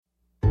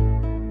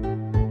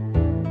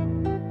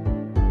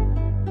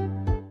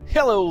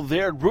Hello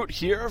there, Root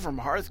here from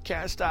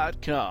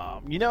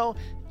Hearthcast.com. You know,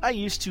 I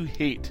used to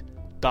hate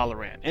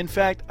Dalaran. In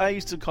fact, I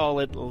used to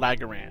call it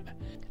Lagaran.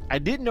 I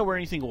didn't know where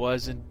anything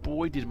was, and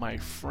boy did my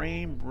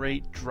frame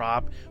rate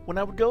drop when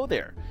I would go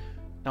there.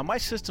 Now, my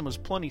system was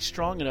plenty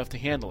strong enough to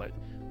handle it,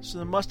 so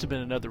there must have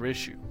been another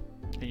issue.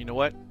 And you know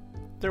what?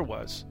 There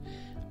was.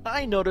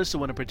 I noticed that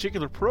when a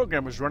particular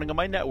program was running on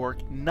my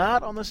network,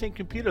 not on the same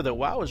computer that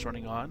WoW was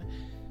running on,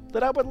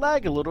 that I would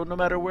lag a little no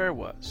matter where it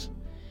was.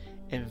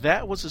 And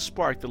that was the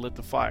spark that lit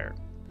the fire.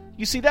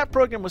 You see, that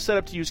program was set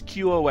up to use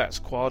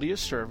QoS, Quality of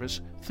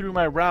Service, through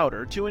my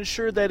router to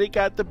ensure that it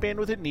got the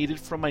bandwidth it needed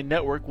from my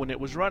network when it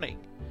was running.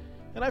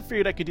 And I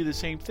figured I could do the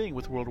same thing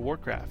with World of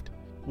Warcraft.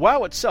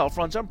 WoW itself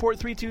runs on port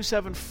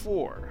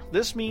 3274.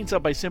 This means that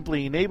by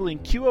simply enabling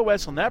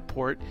QoS on that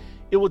port,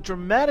 it will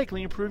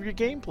dramatically improve your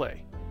gameplay.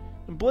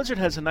 And Blizzard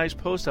has a nice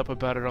post up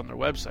about it on their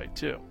website,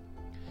 too.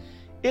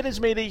 It has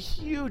made a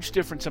huge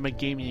difference in my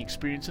gaming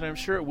experience, and I'm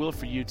sure it will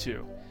for you,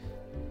 too.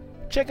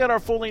 Check out our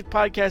full-length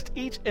podcast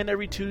each and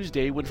every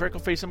Tuesday when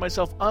Freckleface and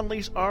myself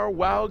unleash our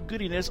WoW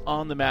goodiness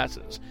on the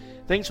masses.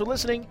 Thanks for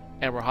listening,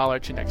 and we'll holler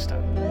at you next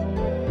time.